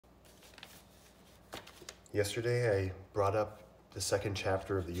Yesterday I brought up the second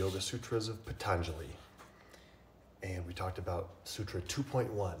chapter of the Yoga Sutras of Patanjali, and we talked about Sutra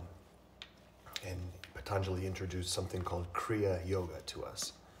 2.1, and Patanjali introduced something called Kriya Yoga to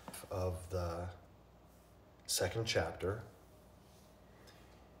us. Of the second chapter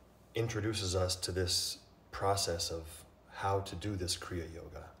introduces us to this process of how to do this Kriya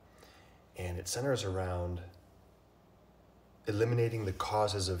Yoga, and it centers around eliminating the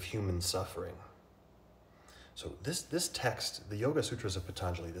causes of human suffering. So this text, the Yoga Sutras of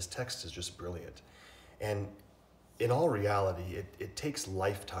Patanjali, this text is just brilliant. And in all reality, it takes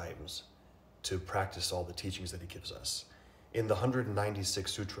lifetimes to practice all the teachings that he gives us. In the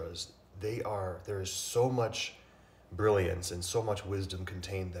 196 sutras, there is so much brilliance and so much wisdom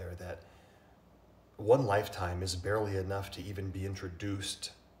contained there that one lifetime is barely enough to even be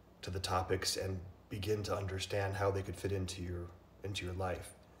introduced to the topics and begin to understand how they could fit into your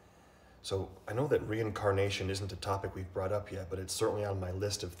life. So I know that reincarnation isn't a topic we've brought up yet, but it's certainly on my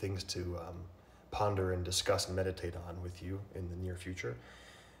list of things to ponder and discuss and meditate on with you in the near future.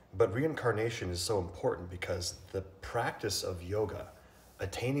 But reincarnation is so important because the practice of yoga,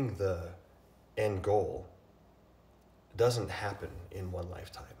 attaining the end goal, doesn't happen in one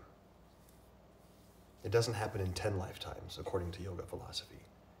lifetime. It doesn't happen in 10 lifetimes, according to yoga philosophy.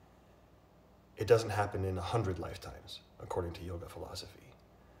 It doesn't happen in 100 lifetimes, according to yoga philosophy.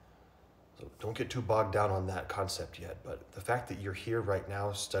 So don't get too bogged down on that concept yet, but the fact that you're here right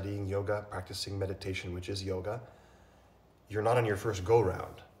now studying yoga, practicing meditation, which is yoga, you're not on your first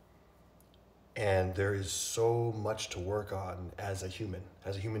go-round. And there is so much to work on as a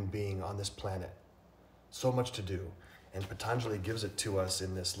human being on this planet. So much to do. And Patanjali gives it to us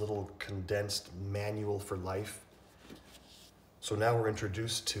in this little condensed manual for life. So now we're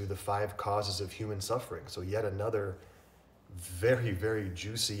introduced to the 5 causes of human suffering. So yet another very, very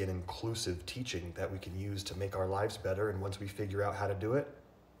juicy and inclusive teaching that we can use to make our lives better. And once we figure out how to do it,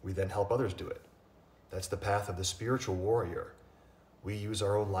 we then help others do it. That's the path of the spiritual warrior. We use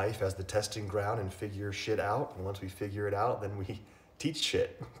our own life as the testing ground and figure shit out. And once we figure it out, then we teach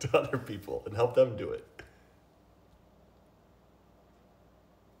shit to other people and help them do it.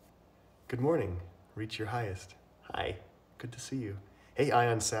 Good morning. Reach your highest. Hi. Good to see you. Hey,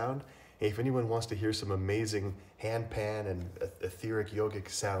 Ion Sound. Hey, if anyone wants to hear some amazing hand pan and etheric yogic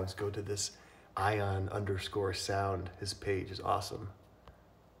sounds, go to this Ion_sound. His page is awesome.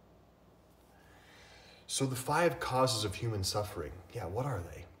 So the 5 causes of human suffering, yeah, what are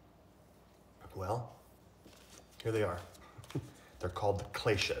they? Well, here they are. They're called the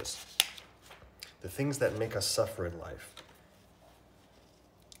kleshas, the things that make us suffer in life.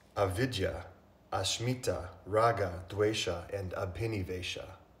 Avidya, Asmita, Raga, Dvesha, and Abhinivesha.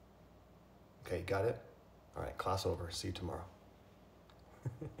 Okay, got it? All right, class over. See you tomorrow.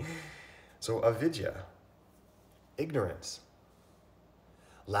 So avidya, ignorance,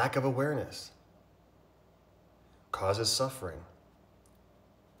 lack of awareness, causes suffering.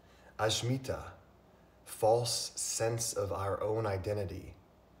 Asmita, false sense of our own identity,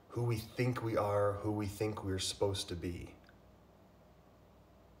 who we think we are, who we think we're supposed to be,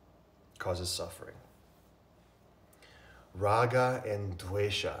 causes suffering. Raga and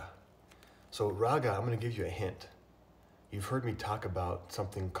dvesha. So raga, I'm going to give you a hint. You've heard me talk about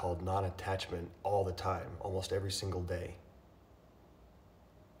something called non-attachment all the time, almost every single day.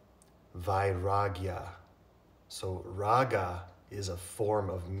 Vairagya. So raga is a form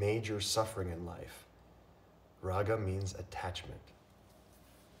of major suffering in life. Raga means attachment.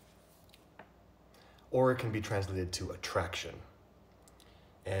 Or it can be translated to attraction.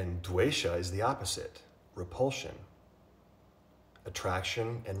 And dvesha is the opposite, repulsion.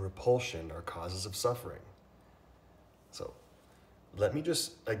 Attraction and repulsion are causes of suffering. So let me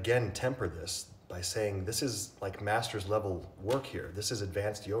just again temper this by saying this is like master's level work here. This is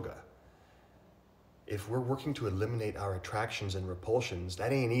advanced yoga. If we're working to eliminate our attractions and repulsions,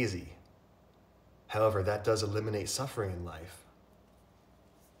 that ain't easy. However, that does eliminate suffering in life.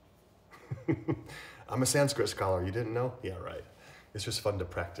 I'm a Sanskrit scholar, you didn't know? Yeah, right. It's just fun to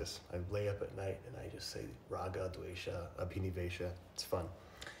practice. I lay up at night and I just say raga, dvesha, abhinivesha. It's fun.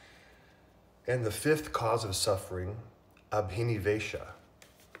 And the 5th cause of suffering, abhinivesha.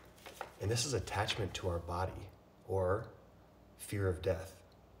 And this is attachment to our body or fear of death.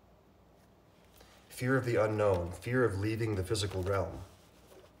 Fear of the unknown, fear of leaving the physical realm.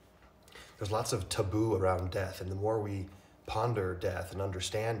 There's lots of taboo around death, and the more we ponder death and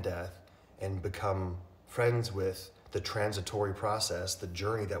understand death and become friends with the transitory process, the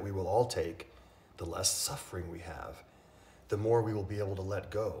journey that we will all take, the less suffering we have, the more we will be able to let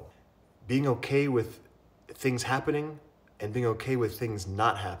go. Being okay with things happening and being okay with things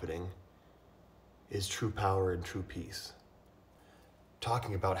not happening is true power and true peace.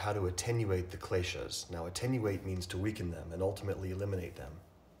 Talking about how to attenuate the kleshas. Now, attenuate means to weaken them and ultimately eliminate them.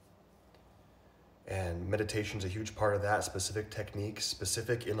 And meditation's a huge part of that. Specific techniques,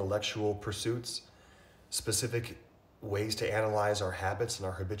 specific intellectual pursuits, specific ways to analyze our habits and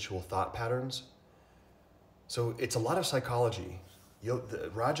our habitual thought patterns. So it's a lot of psychology.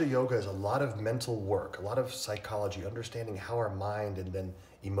 The Raja Yoga is a lot of mental work, a lot of psychology, understanding how our mind and then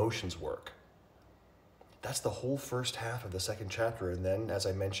emotions work. That's the whole first half of the second chapter. And then, as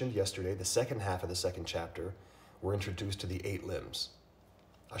I mentioned yesterday, the second half of the second chapter, we're introduced to the 8 limbs,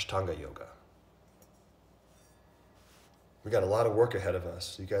 Ashtanga Yoga. We got a lot of work ahead of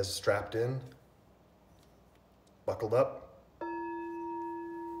us. You guys strapped in? Buckled up?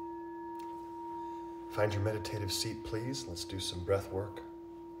 Find your meditative seat, please. Let's do some breath work.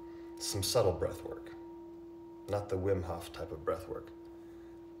 Some subtle breath work. Not the Wim Hof type of breath work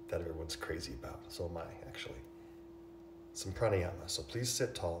that everyone's crazy about. So am I, actually. Some pranayama. So please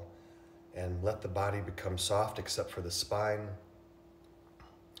sit tall and let the body become soft except for the spine.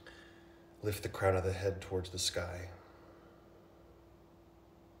 Lift the crown of the head towards the sky.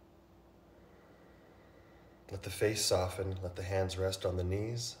 Let the face soften. Let the hands rest on the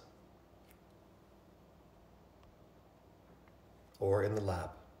knees or in the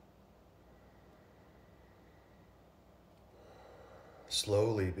lap.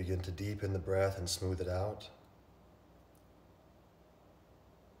 Slowly begin to deepen the breath and smooth it out.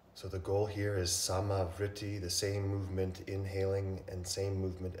 So the goal here is samavritti, the same movement inhaling and same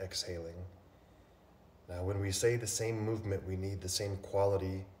movement exhaling. Now when we say the same movement, we need the same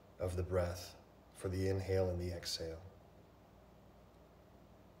quality of the breath for the inhale and the exhale.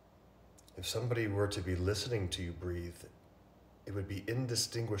 If somebody were to be listening to you breathe, it would be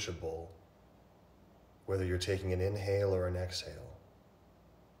indistinguishable whether you're taking an inhale or an exhale.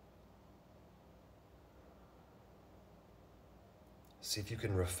 See if you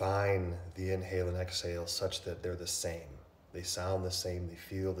can refine the inhale and exhale such that they're the same. They sound the same, they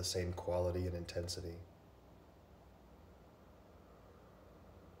feel the same quality and intensity.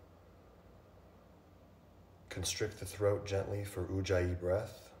 Constrict the throat gently for Ujjayi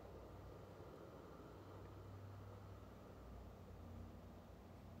breath.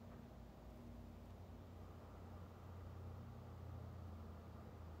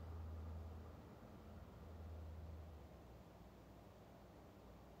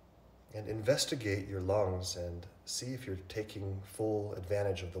 And investigate your lungs and see if you're taking full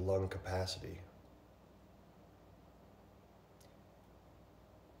advantage of the lung capacity.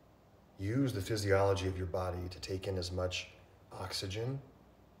 Use the physiology of your body to take in as much oxygen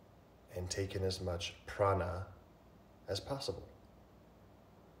and take in as much prana as possible.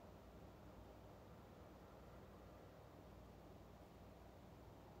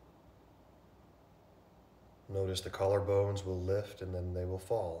 Notice the collarbones will lift and then they will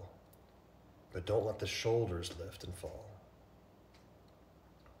fall. But don't let the shoulders lift and fall.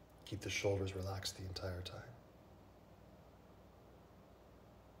 Keep the shoulders relaxed the entire time.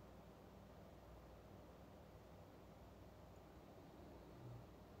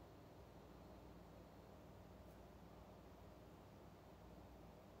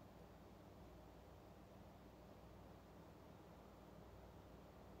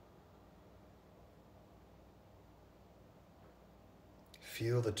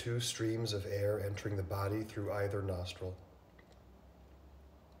 Feel the 2 streams of air entering the body through either nostril.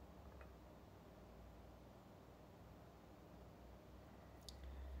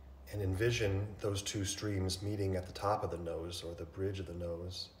 And envision those 2 streams meeting at the top of the nose or the bridge of the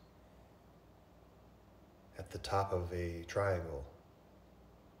nose, at the top of a triangle.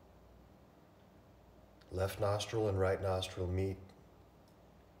 Left nostril and right nostril meet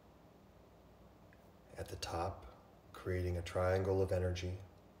at the top, creating a triangle of energy,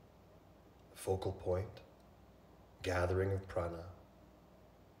 a focal point, gathering of prana.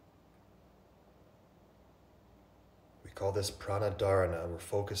 We call this prana dharana. We're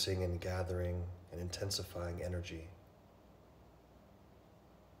focusing and gathering and intensifying energy.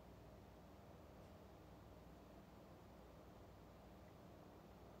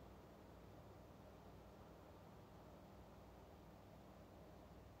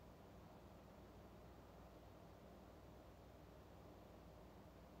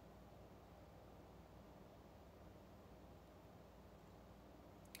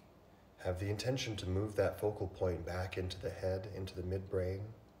 Have the intention to move that focal point back into the head, into the midbrain.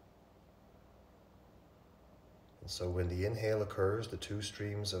 And so when the inhale occurs, the 2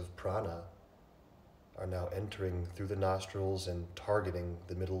 streams of prana are now entering through the nostrils and targeting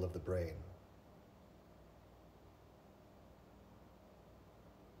the middle of the brain.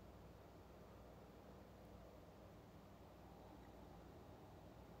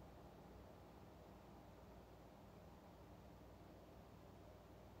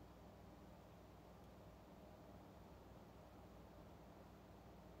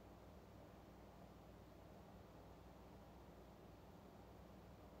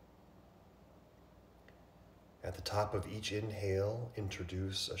 At the top of each inhale,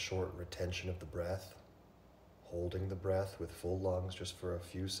 introduce a short retention of the breath, holding the breath with full lungs just for a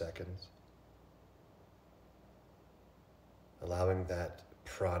few seconds, allowing that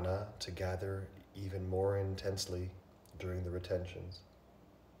prana to gather even more intensely during the retentions.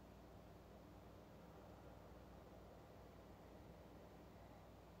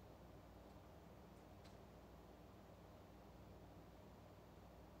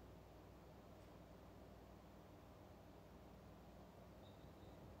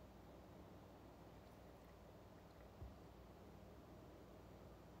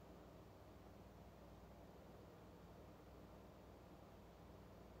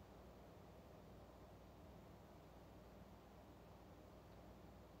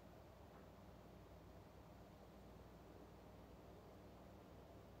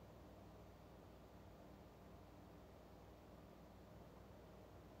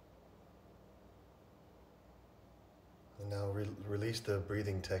 And now release the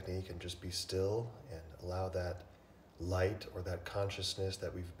breathing technique and just be still and allow that light or that consciousness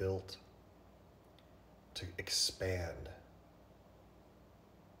that we've built to expand.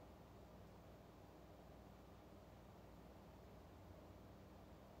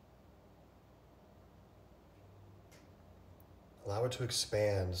 Allow it to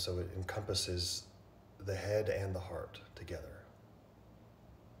expand so it encompasses the head and the heart together.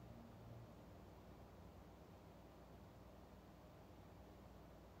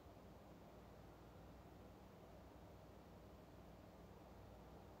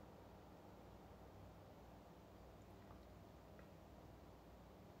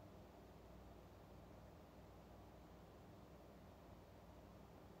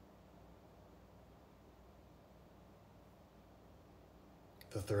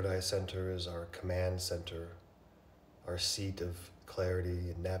 The third eye center is our command center, our seat of clarity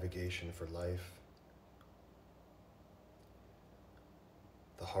and navigation for life.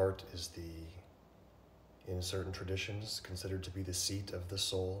 The heart is in certain traditions, considered to be the seat of the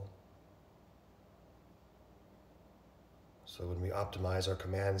soul. So when we optimize our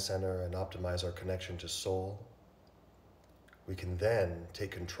command center and optimize our connection to soul, we can then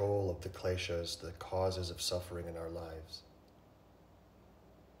take control of the kleshas, the causes of suffering in our lives.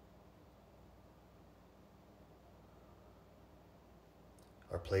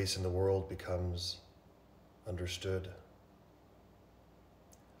 Our place in the world becomes understood.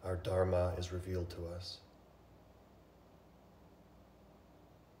 Our dharma is revealed to us.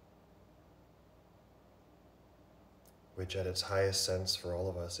 Which at its highest sense for all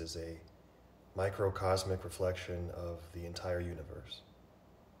of us is a microcosmic reflection of the entire universe.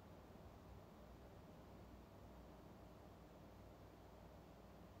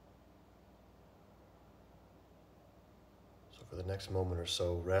 So for the next moment or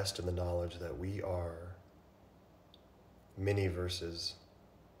so, rest in the knowledge that we are many verses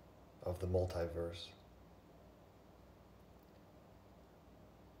of the multiverse.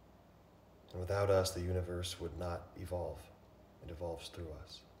 And without us, the universe would not evolve. It evolves through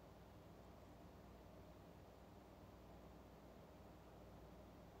us.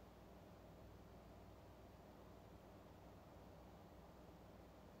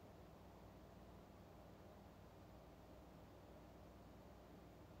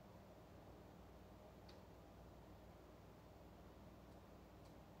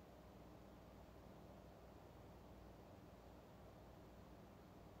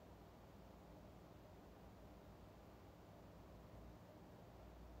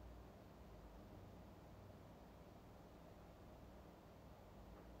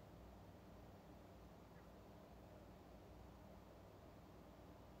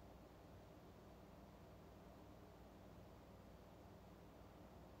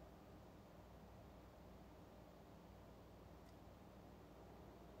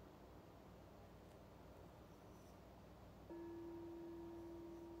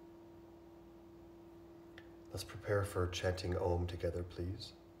 Let's prepare for chanting Om together,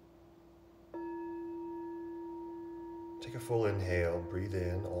 please. Take a full inhale, breathe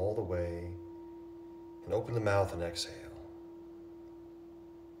in all the way, and open the mouth and exhale.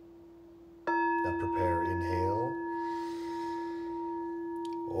 Now prepare, inhale.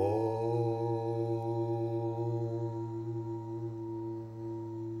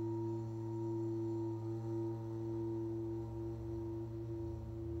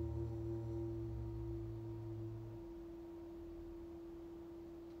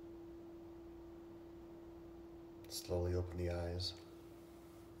 Slowly open the eyes.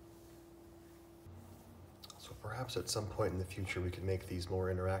 So perhaps at some point in the future we can make these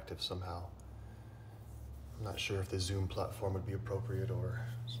more interactive somehow. I'm not sure if the Zoom platform would be appropriate or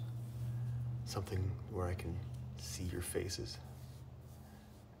something where I can see your faces.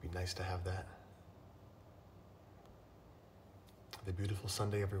 It'd be nice to have that. Have a beautiful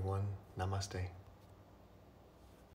Sunday, everyone. Namaste.